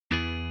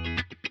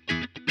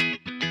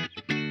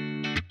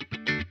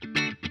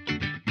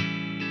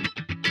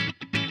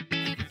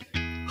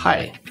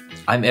Hi,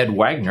 I'm Ed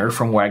Wagner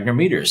from Wagner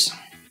Meters.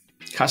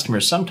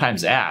 Customers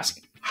sometimes ask,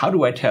 how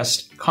do I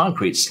test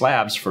concrete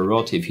slabs for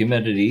relative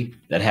humidity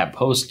that have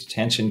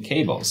post-tension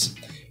cables?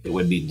 It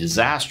would be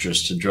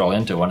disastrous to drill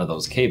into one of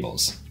those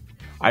cables.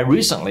 I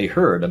recently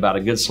heard about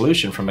a good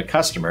solution from a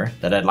customer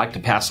that I'd like to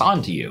pass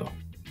on to you.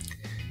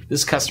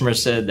 This customer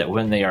said that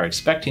when they are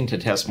expecting to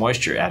test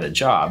moisture at a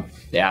job,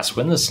 they ask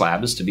when the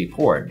slab is to be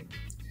poured.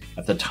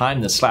 At the time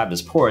the slab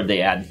is poured,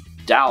 they add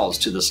dowels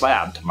to the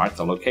slab to mark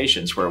the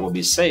locations where it will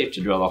be safe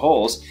to drill the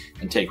holes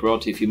and take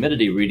relative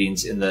humidity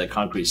readings in the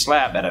concrete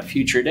slab at a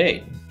future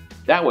date.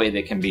 That way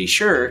they can be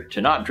sure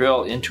to not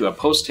drill into a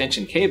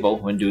post-tension cable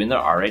when doing the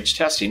RH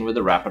testing with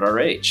the Rapid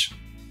RH.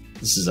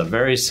 This is a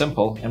very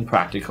simple and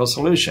practical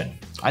solution.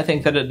 I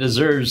think that it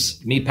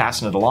deserves me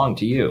passing it along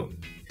to you.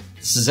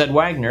 This is Ed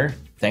Wagner.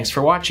 Thanks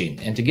for watching,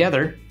 and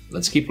together,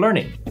 let's keep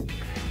learning.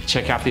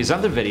 Check out these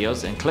other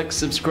videos and click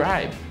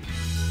subscribe.